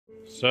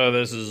So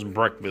this is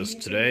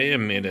breakfast today. I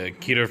made a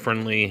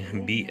keto-friendly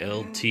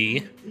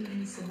BLT,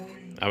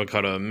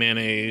 avocado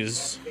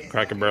mayonnaise,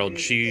 Cracker Barrel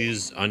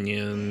cheese,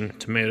 onion,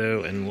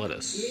 tomato, and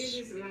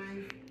lettuce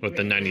with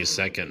the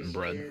 90-second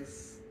bread.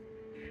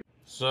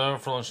 So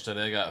for lunch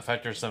today, I got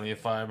Factor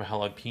 75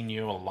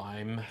 jalapeno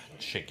lime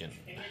chicken.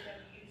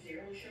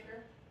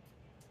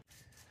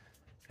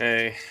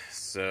 Hey,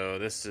 so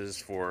this is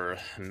for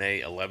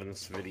May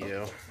 11th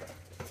video.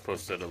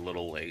 Posted a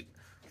little late.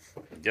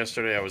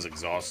 Yesterday I was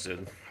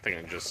exhausted. I think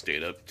I just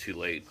stayed up too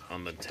late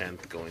on the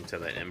 10th going to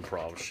that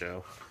improv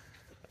show.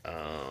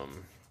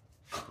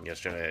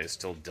 Yesterday I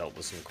still dealt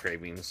with some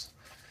cravings.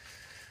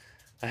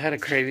 I had a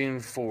craving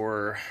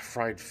for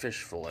fried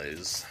fish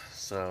fillets,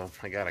 so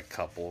I got a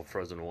couple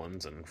frozen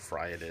ones and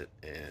fried it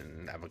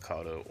in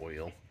avocado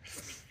oil,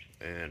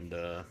 and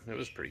it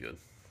was pretty good.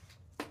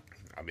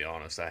 I'll be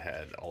honest, I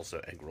had also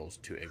egg rolls,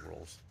 2 egg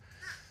rolls,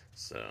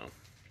 so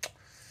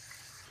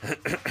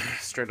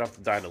straight off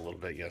the diet a little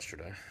bit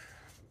yesterday,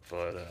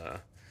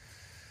 but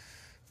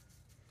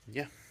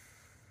yeah,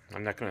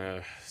 I'm not going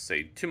to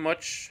say too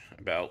much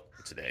about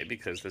today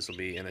because this will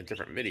be in a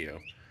different video.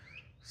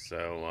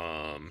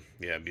 So,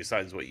 yeah,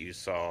 besides what you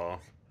saw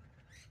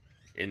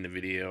in the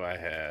video, I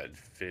had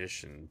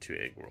fish and 2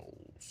 egg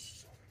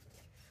rolls.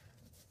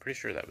 Pretty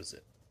sure that was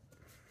it.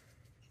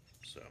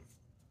 So,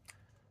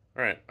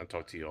 alright, I'll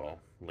talk to you all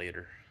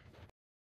later.